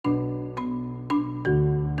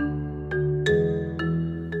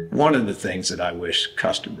One of the things that I wish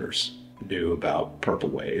customers knew about Purple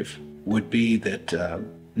Wave would be that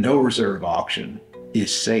no reserve auction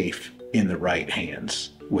is safe in the right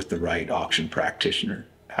hands with the right auction practitioner.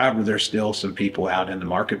 However, there's still some people out in the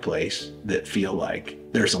marketplace that feel like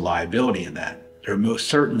there's a liability in that. There most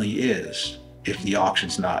certainly is if the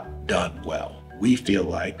auction's not done well. We feel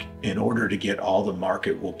like in order to get all the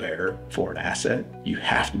market will bear for an asset, you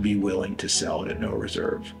have to be willing to sell it at no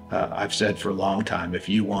reserve. I've said for a long time, if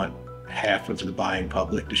you want half of the buying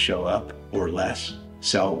public to show up or less,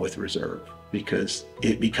 sell it with reserve, because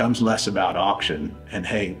it becomes less about auction and,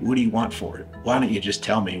 hey, what do you want for it? Why don't you just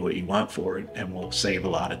tell me what you want for it, and we'll save a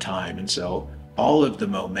lot of time. And so all of the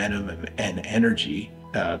momentum and energy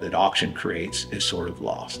that auction creates is sort of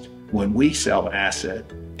lost. When we sell an asset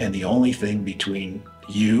and the only thing between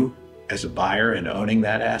you as a buyer and owning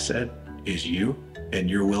that asset is you and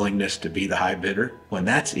your willingness to be the high bidder, when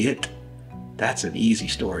that's it, that's an easy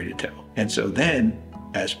story to tell. And so then,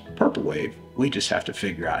 as Purple Wave, we just have to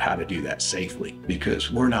figure out how to do that safely, because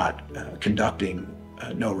we're not conducting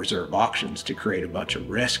no reserve auctions to create a bunch of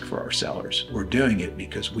risk for our sellers. We're doing it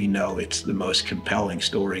because we know it's the most compelling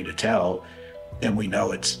story to tell, and we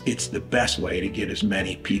know it's the best way to get as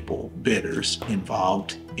many people, bidders,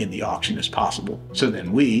 involved in the auction as possible. So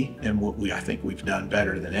then I think we've done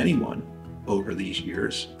better than anyone over these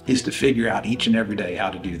years, is to figure out each and every day how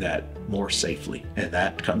to do that more safely. And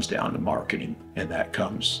that comes down to marketing, and that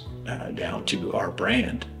comes down to our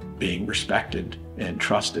brand being respected and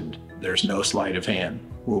trusted. There's no sleight of hand.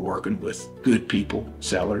 We're working with good people,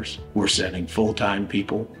 sellers. We're sending full-time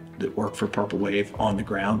people that work for Purple Wave on the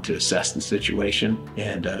ground to assess the situation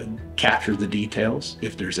and capture the details.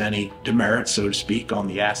 If there's any demerits, so to speak, on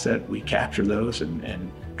the asset, we capture those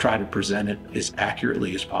and try to present it as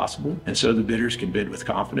accurately as possible. And so the bidders can bid with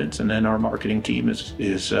confidence. And then our marketing team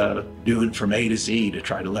is doing from A to Z to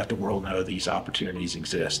try to let the world know these opportunities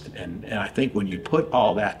exist. And I think when you put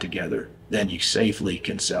all that together, then you safely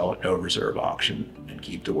can sell at no reserve auction and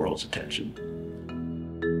keep the world's attention.